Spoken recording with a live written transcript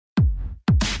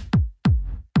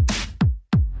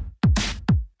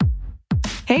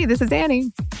Hey, this is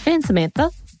Annie. And Samantha.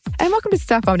 And welcome to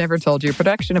Stuff I've Never Told You,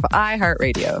 production of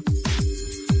iHeartRadio.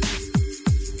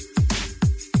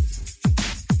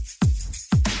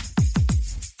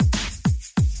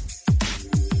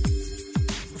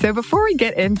 So before we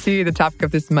get into the topic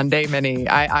of this Monday Mini,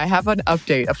 I have a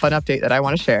fun update that I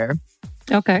want to share.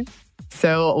 Okay.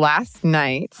 So last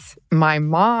night, my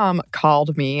mom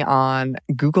called me on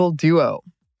Google Duo.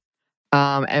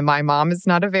 And my mom is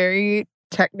not a very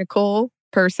technical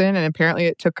person, and apparently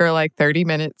it took her like 30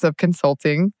 minutes of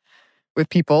consulting with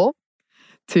people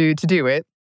to do it.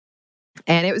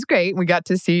 And it was great. We got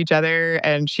to see each other,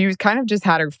 and she was kind of just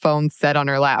had her phone set on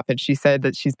her lap. And she said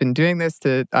that she's been doing this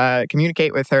to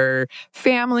communicate with her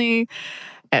family,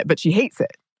 but she hates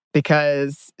it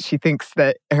because she thinks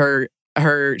that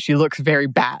she looks very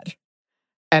bad.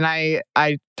 And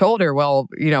I told her, well,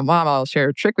 Mom, I'll share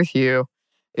a trick with you.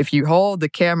 If you hold the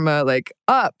camera like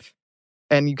up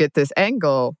and you get this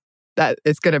angle, that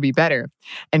it's going to be better.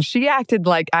 And she acted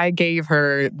like I gave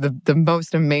her the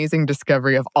most amazing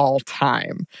discovery of all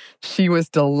time. She was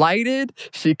delighted.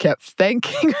 She kept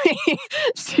thanking me.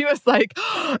 She was like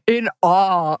in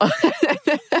awe.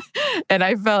 And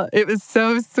I felt it was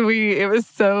so sweet. It was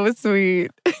so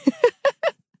sweet.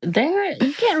 You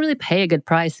can't really pay a good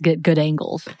price to get good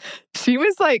angles. She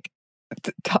was like,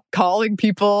 calling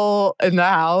people in the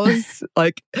house,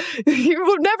 like, you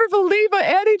will never believe what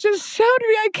Annie just showed me.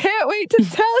 I can't wait to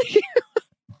tell you.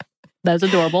 That's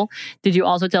adorable. Did you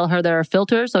also tell her there are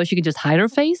filters so she could just hide her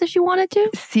face if she wanted to?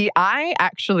 See, I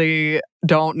actually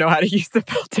don't know how to use the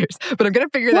filters, but I'm going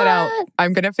to figure that out.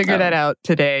 I'm going to figure that out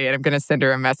today, and I'm going to send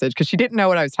her a message because she didn't know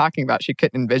what I was talking about. She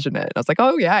couldn't envision it. I was like,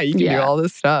 oh yeah, you can do all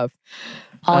this stuff.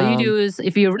 All you do is, I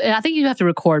think you have to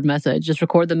record message. Just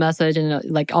record the message, and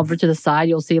like over to the side,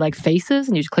 you'll see like faces,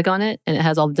 and you just click on it, and it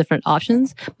has all the different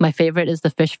options. My favorite is the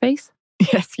fish face.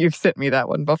 Yes, you've sent me that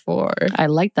one before. I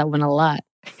like that one a lot.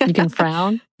 You can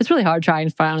frown. It's really hard trying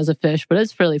to frown as a fish, but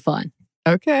it's really fun.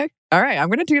 Okay. All right. I'm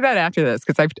going to do that after this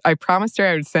because I promised her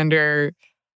I would send her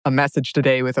a message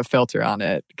today with a filter on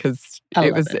it because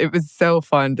it was so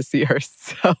fun to see her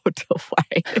so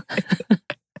delighted.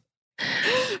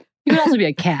 You could also be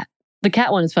a cat. The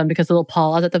cat one is fun because the little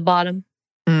paws at the bottom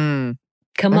come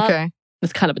up.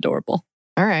 It's kind of adorable.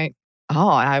 All right.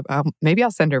 Oh, maybe I'll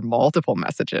send her multiple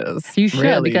messages. You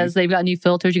should, because they've got new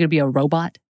filters. You're going to be a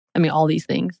robot. I mean, all these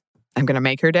things. I'm going to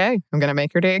make her day. I'm going to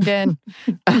make her day again.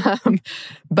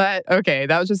 But okay,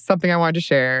 that was just something I wanted to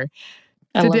share.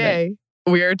 Today,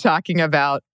 we are talking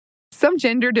about some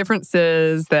gender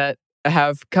differences that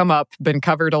have been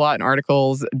covered a lot in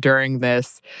articles during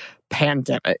this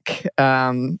pandemic.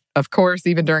 Of course,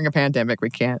 even during a pandemic, we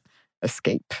can't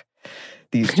escape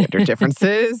these gender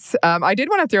differences. I did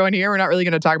want to throw in here, we're not really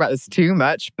going to talk about this too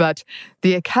much, but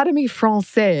the Académie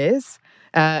Française,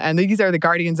 and these are the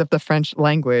guardians of the French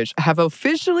language, have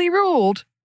officially ruled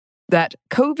that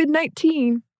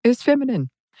COVID-19 is feminine,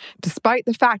 despite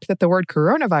the fact that the word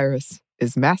coronavirus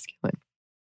is masculine.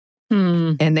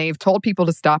 And they've told people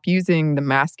to stop using the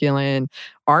masculine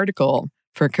article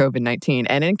for COVID-19.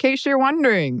 And in case you're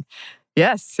wondering,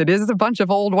 yes, it is a bunch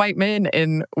of old white men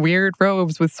in weird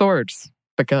robes with swords,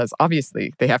 because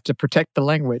obviously they have to protect the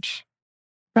language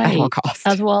at all costs.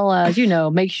 As well as,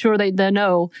 make sure they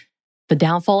know the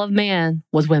downfall of man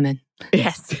was women.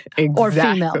 Yes, exactly. Or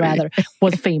female, rather,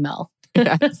 was female.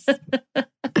 Yes.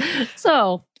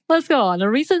 So let's go on. A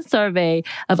recent survey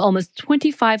of almost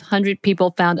 2,500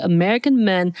 people found American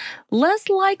men less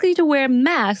likely to wear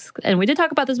masks, and we did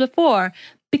talk about this before,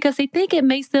 because they think it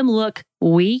makes them look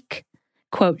weak,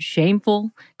 quote,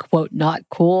 shameful, quote, not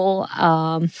cool.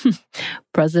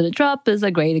 President Trump is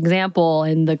a great example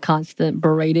in the constant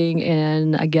berating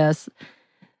and, I guess,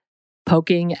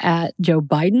 poking at Joe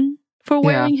Biden for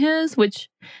wearing his, which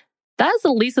that's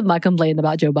the least of my complaint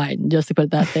about Joe Biden, just to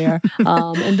put that there.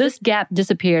 And this gap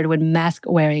disappeared when mask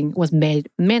wearing was made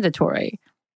mandatory.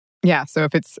 Yeah, so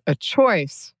if it's a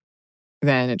choice,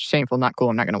 then it's shameful, not cool,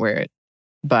 I'm not going to wear it.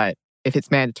 But if it's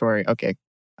mandatory, okay,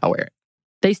 I'll wear it.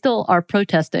 They still are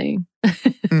protesting,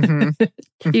 even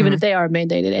if they are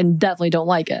mandated, and definitely don't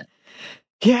like it.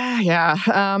 Yeah.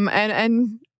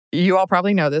 And you all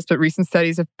probably know this, but recent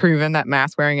studies have proven that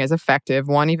mask wearing is effective.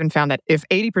 One even found that if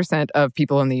 80% of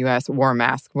people in the U.S. wore a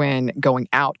mask when going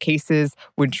out, cases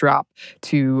would drop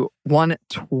to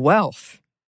 1/12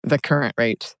 the current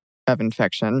rate of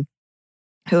infection.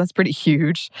 So that's pretty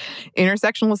huge.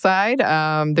 Intersectional side,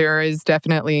 there is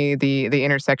definitely the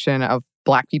intersection of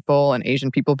Black people and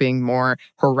Asian people being more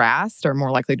harassed or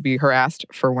more likely to be harassed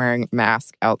for wearing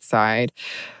masks outside.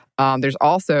 There's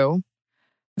also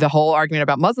the whole argument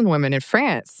about Muslim women in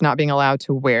France not being allowed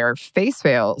to wear face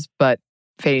veils, but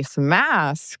face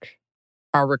masks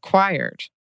are required,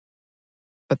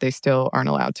 but they still aren't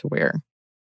allowed to wear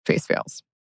face veils.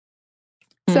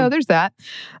 So there's that.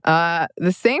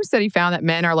 The same study found that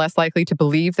men are less likely to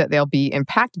believe that they'll be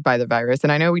impacted by the virus.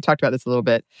 And I know we talked about this a little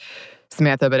bit,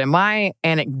 Samantha, but in my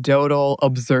anecdotal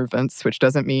observance, which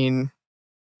doesn't mean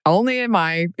only in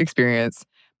my experience,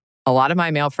 a lot of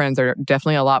my male friends are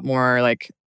definitely a lot more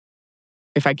like,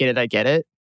 if I get it, I get it.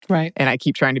 Right. And I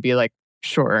keep trying to be like,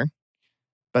 sure.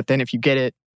 But then if you get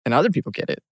it and other people get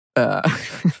it,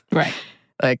 right.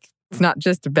 Like, it's not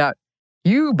just about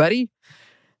you, buddy.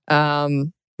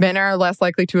 Men are less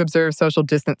likely to observe social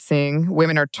distancing.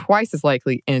 Women are twice as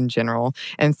likely in general.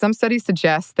 And some studies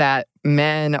suggest that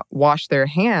men wash their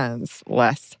hands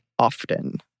less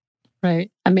often.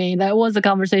 Right. I mean, that was a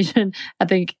conversation, I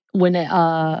think, when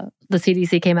the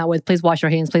CDC came out with, please wash your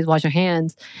hands, please wash your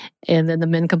hands. And then the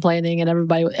men complaining and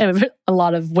a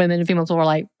lot of women and females were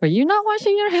like, were you not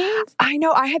washing your hands? I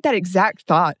know. I had that exact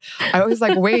thought. I was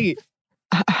like, wait,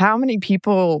 how many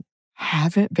people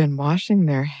haven't been washing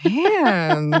their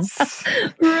hands?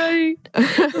 Right.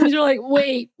 You're like,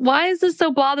 wait, why is this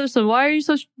so bothersome? Why are you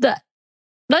so...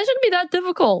 That shouldn't be that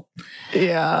difficult.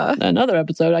 Yeah. Another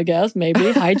episode, I guess,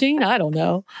 maybe. Hygiene? I don't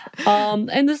know.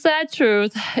 And the sad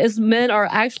truth is men are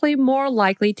actually more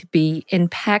likely to be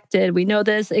impacted. We know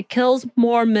this. It kills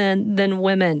more men than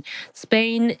women.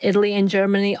 Spain, Italy, and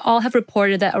Germany all have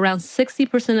reported that around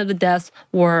 60% of the deaths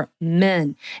were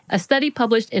men. A study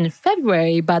published in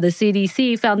February by the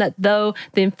CDC found that though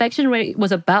the infection rate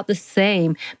was about the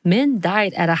same, men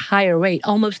died at a higher rate,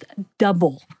 almost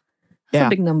double. That's a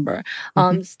big number.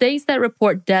 States that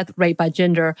report death rate by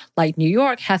gender, like New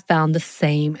York, have found the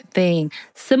same thing.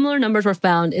 Similar numbers were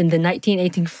found in the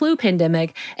 1918 flu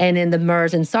pandemic and in the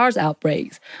MERS and SARS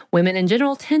outbreaks. Women in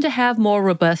general tend to have more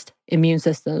robust immune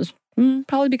systems,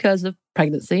 probably because of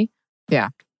pregnancy. Yeah.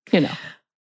 You know.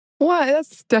 Well,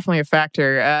 that's definitely a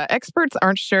factor. Experts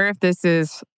aren't sure if this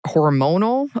is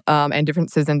hormonal and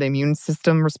differences in the immune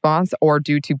system response or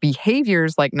due to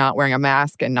behaviors like not wearing a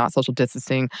mask and not social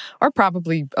distancing, or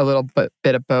probably a little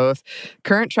bit of both.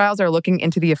 Current trials are looking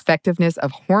into the effectiveness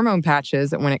of hormone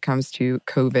patches when it comes to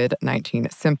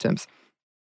COVID-19 symptoms.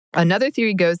 Another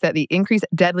theory goes that the increased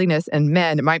deadliness in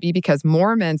men might be because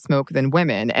more men smoke than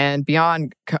women. And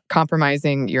beyond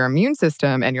compromising your immune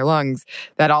system and your lungs,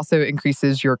 that also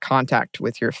increases your contact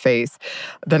with your face.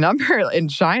 The number in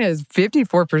China is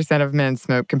 54% of men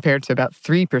smoke compared to about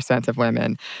 3% of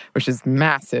women, which is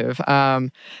massive. That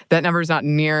number is not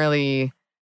nearly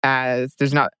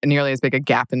there's not nearly as big a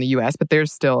gap in the US, but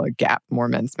there's still a gap. More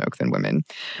men smoke than women.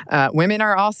 Women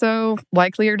are also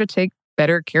likelier to take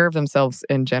better care of themselves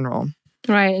in general.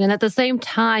 Right. And at the same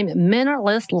time, men are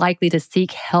less likely to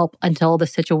seek help until the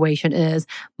situation is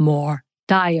more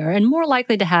dire and more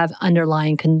likely to have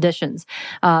underlying conditions.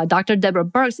 Dr. Deborah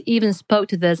Birx even spoke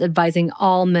to this, advising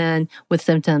all men with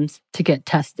symptoms to get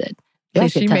tested. Yeah,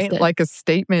 she made like a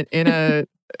statement in a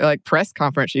press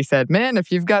conference. She said, "Men,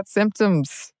 if you've got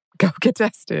symptoms, go get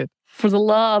tested." For the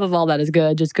love of all that is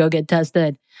good, just go get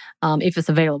tested if it's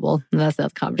available. That's the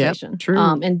conversation. Yep, true.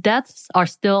 And deaths are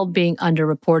still being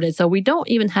underreported. So we don't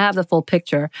even have the full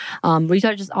picture.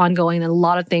 Research is ongoing and a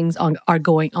lot of things are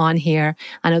going on here.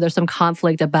 I know there's some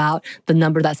conflict about the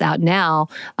number that's out now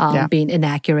being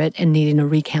inaccurate and needing a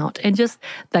recount. And just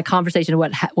that conversation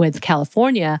with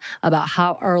California about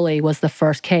how early was the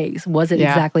first case. Was it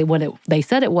exactly when they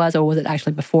said it was, or was it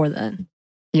actually before then?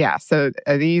 Yeah, so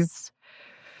these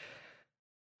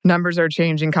numbers are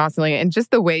changing constantly, and just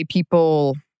the way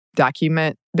people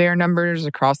document their numbers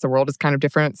across the world is kind of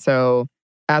different. So,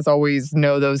 as always,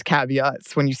 know those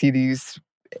caveats when you see these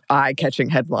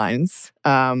eye-catching headlines.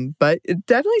 But it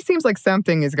definitely seems like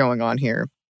something is going on here.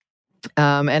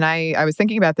 And I was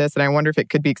thinking about this, and I wonder if it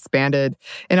could be expanded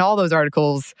in all those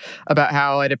articles about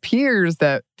how it appears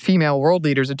that female world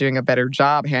leaders are doing a better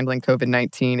job handling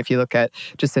COVID-19. If you look at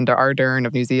Jacinda Ardern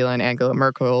of New Zealand, Angela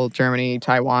Merkel, Germany,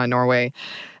 Taiwan, Norway,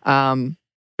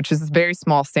 which is a very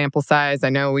small sample size. I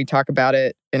know we talk about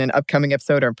it in an upcoming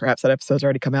episode, or perhaps that episode's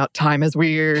already come out. Time is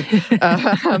weird.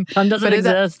 Time doesn't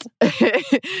exist.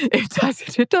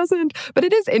 It doesn't. But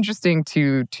it is interesting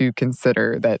to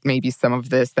consider that maybe some of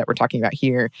this that we're talking about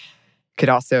here could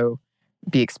also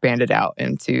be expanded out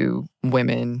into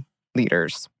women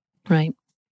leaders. Right.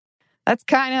 That's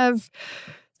kind of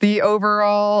the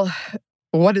overall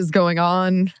what is going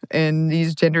on in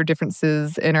these gender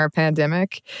differences in our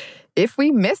pandemic. If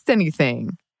we missed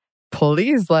anything,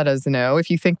 please let us know. If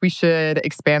you think we should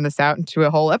expand this out into a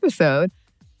whole episode,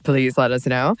 please let us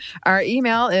know. Our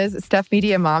email is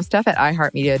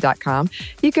stuffmediamomstuff@iheartmedia.com.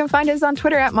 You can find us on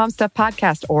Twitter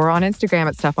 @momstuffpodcast or on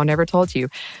Instagram @Stuff I Never Told You.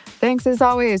 Thanks as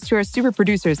always to our super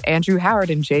producers, Andrew Howard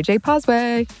and JJ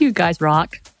Posway. You guys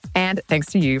rock. And thanks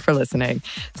to you for listening.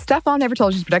 Stuff Mom Never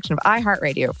Told You is a production of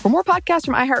iHeartRadio. For more podcasts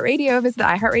from iHeartRadio, visit the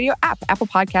iHeartRadio app, Apple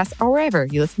Podcasts, or wherever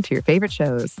you listen to your favorite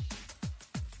shows.